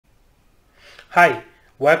Hi,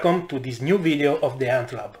 welcome to this new video of the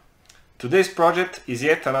Ant Lab. Today's project is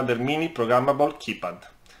yet another mini programmable keypad.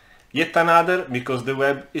 Yet another because the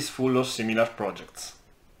web is full of similar projects.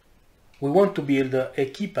 We want to build a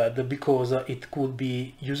keypad because it could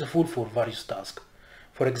be useful for various tasks.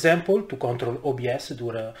 For example, to control OBS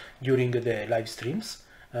during the live streams,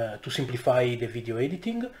 to simplify the video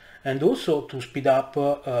editing, and also to speed up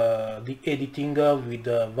the editing with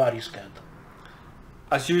various CAD.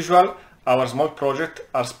 As usual, our small projects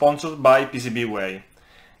are sponsored by PCBWay.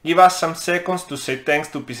 Give us some seconds to say thanks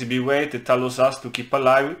to PCBWay that allows us to keep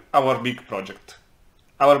alive our big projects.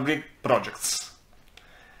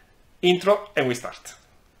 Intro and we start.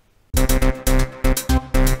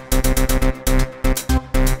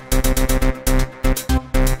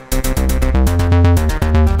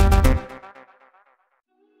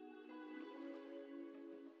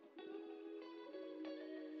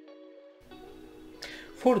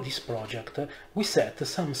 For this project, we set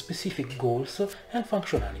some specific goals and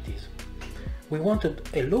functionalities. We wanted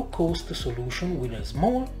a low-cost solution with a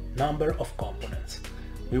small number of components.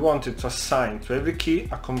 We wanted to assign to every key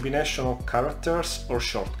a combination of characters or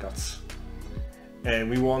shortcuts. And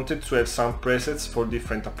we wanted to have some presets for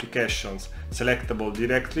different applications, selectable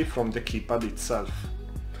directly from the keypad itself.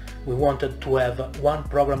 We wanted to have one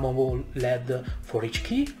programmable LED for each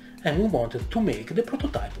key, and we wanted to make the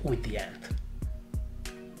prototype with the ant.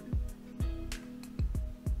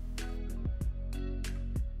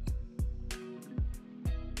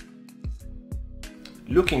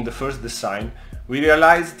 Looking at the first design, we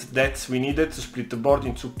realized that we needed to split the board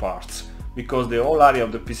in two parts, because the whole area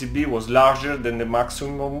of the PCB was larger than the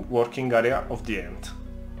maximum working area of the ant.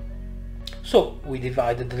 So we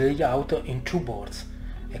divided the layout in two boards,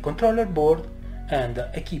 a controller board and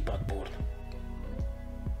a keypad board.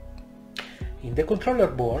 In the controller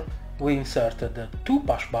board we inserted two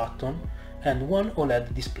push buttons and one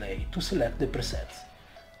OLED display to select the presets,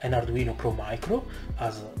 an Arduino Pro Micro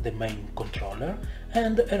as the main controller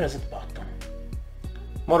and a reset button.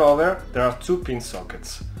 Moreover, there are two pin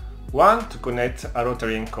sockets, one to connect a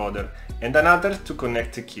rotary encoder and another to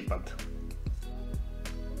connect a keypad.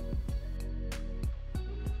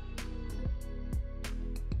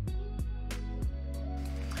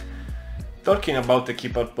 Talking about the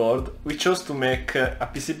keypad board, we chose to make a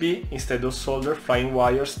PCB instead of solder flying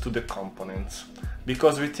wires to the components,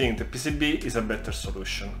 because we think the PCB is a better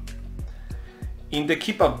solution. In the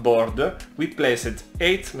keypad board, we placed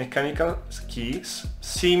 8 mechanical keys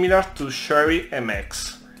similar to Sherry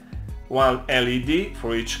MX, one LED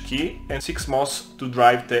for each key and 6 MOS to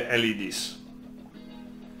drive the LEDs.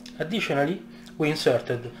 Additionally, we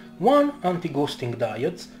inserted one anti-ghosting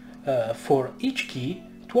diode for each key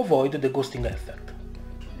to avoid the ghosting effect.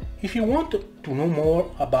 If you want to know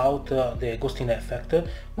more about the ghosting effect,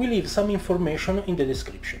 we leave some information in the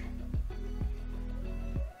description.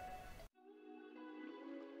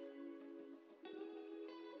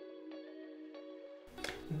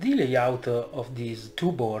 The layout of these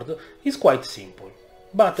two boards is quite simple,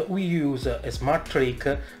 but we use a smart trick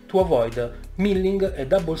to avoid milling a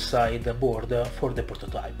double-sided board for the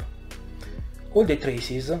prototype. All the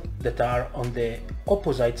traces that are on the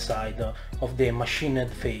opposite side of the machined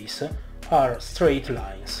face are straight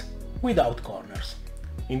lines, without corners.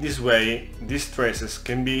 In this way, these traces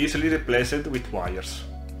can be easily replaced with wires.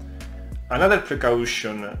 Another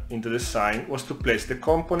precaution in the design was to place the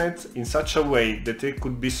components in such a way that they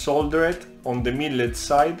could be soldered on the milled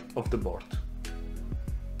side of the board.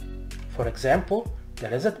 For example, the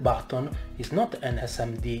reset button is not an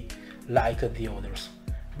SMD like the others,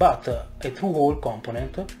 but a through-hole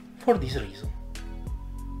component for this reason.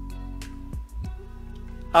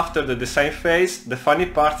 After the design phase, the funny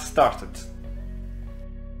part started.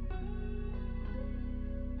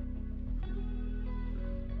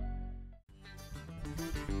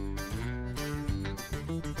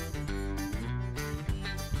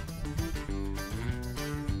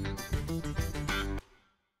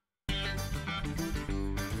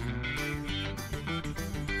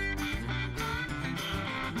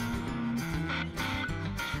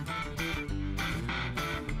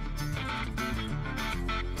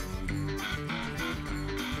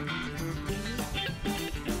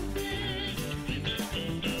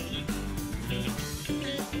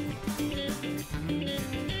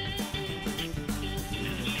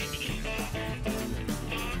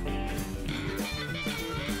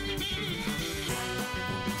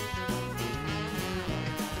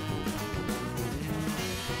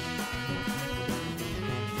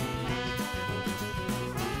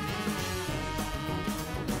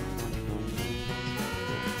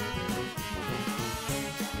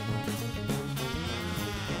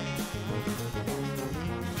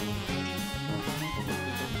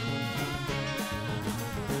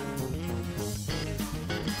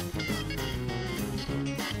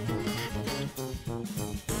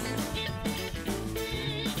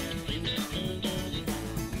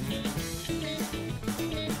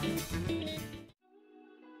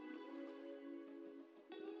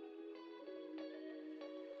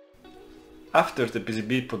 After the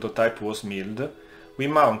PCB prototype was milled, we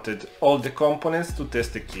mounted all the components to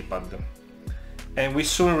test the keypad. And we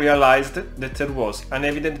soon realized that there was an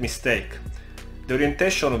evident mistake. The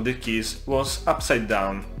orientation of the keys was upside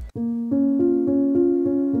down.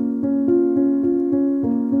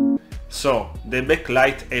 So, the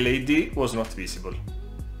backlight LED was not visible.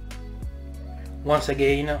 Once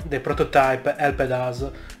again, the prototype helped us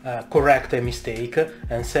correct a mistake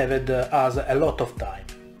and saved us a lot of time.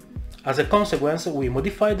 As a consequence, we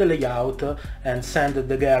modified the layout and sent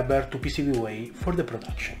the Gerber to PCBWay for the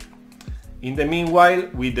production. In the meanwhile,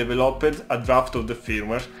 we developed a draft of the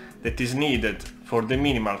firmware that is needed for the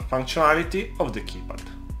minimal functionality of the keypad.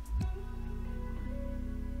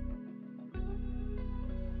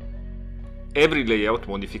 Every layout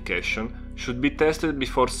modification should be tested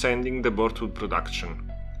before sending the board to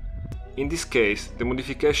production. In this case, the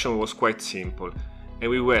modification was quite simple and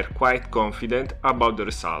we were quite confident about the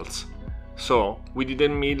results. So, we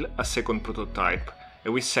didn't mill a second prototype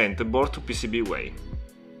and we sent the board to PCBWay.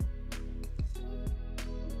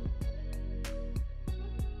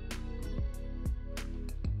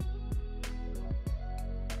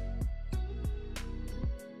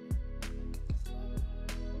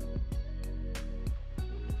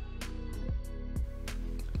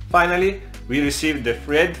 Finally, we received the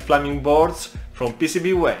red flaming boards from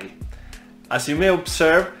PCBWay. As you may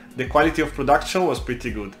observe, the quality of production was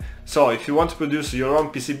pretty good, so if you want to produce your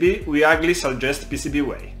own PCB, we highly suggest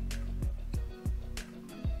PCBWay.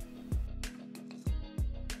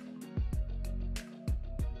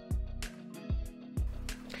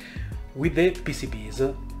 With the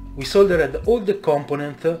PCBs, we soldered all the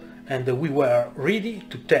components and we were ready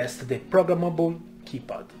to test the programmable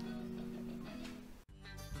keypad.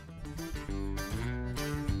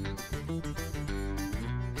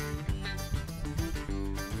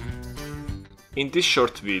 In this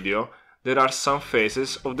short video, there are some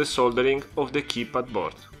phases of the soldering of the keypad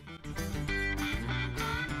board.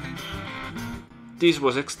 This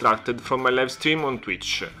was extracted from a live stream on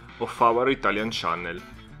Twitch of our Italian channel,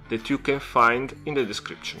 that you can find in the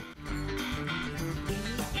description.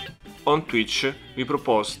 On Twitch, we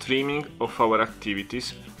propose streaming of our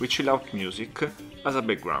activities with chill out music as a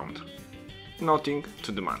background. Nothing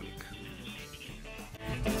too demanding.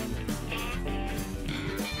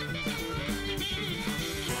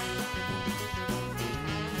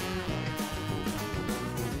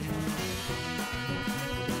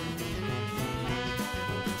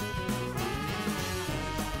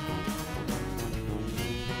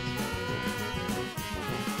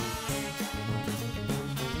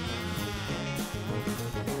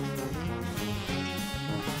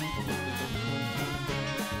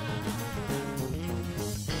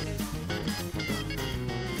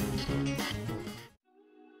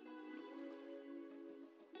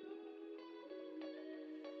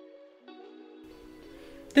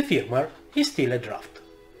 The firmware is still a draft,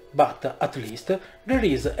 but at least there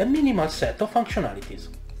is a minimal set of functionalities.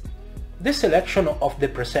 The selection of the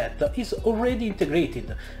preset is already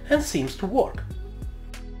integrated and seems to work.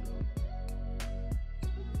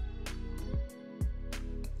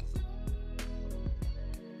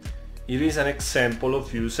 Here is an example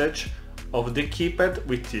of usage of the keypad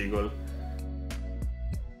with Eagle.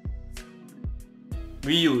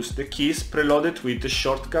 We use the keys preloaded with the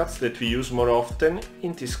shortcuts that we use more often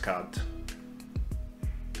in this CAD.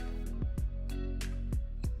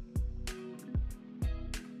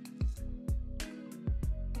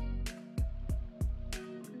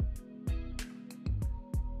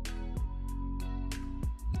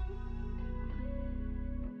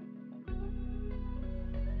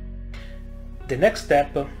 The next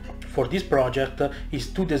step for this project is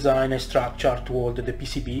to design a structure to hold the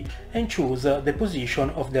PCB and choose the position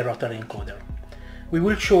of the rotary encoder. We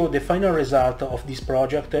will show the final result of this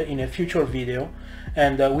project in a future video,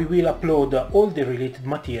 and we will upload all the related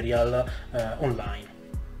material online.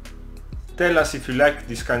 Tell us if you like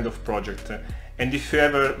this kind of project and if you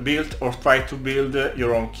ever built or tried to build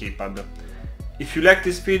your own keypad. If you like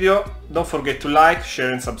this video, don't forget to like,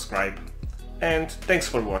 share and subscribe. And thanks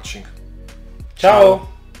for watching. Ciao!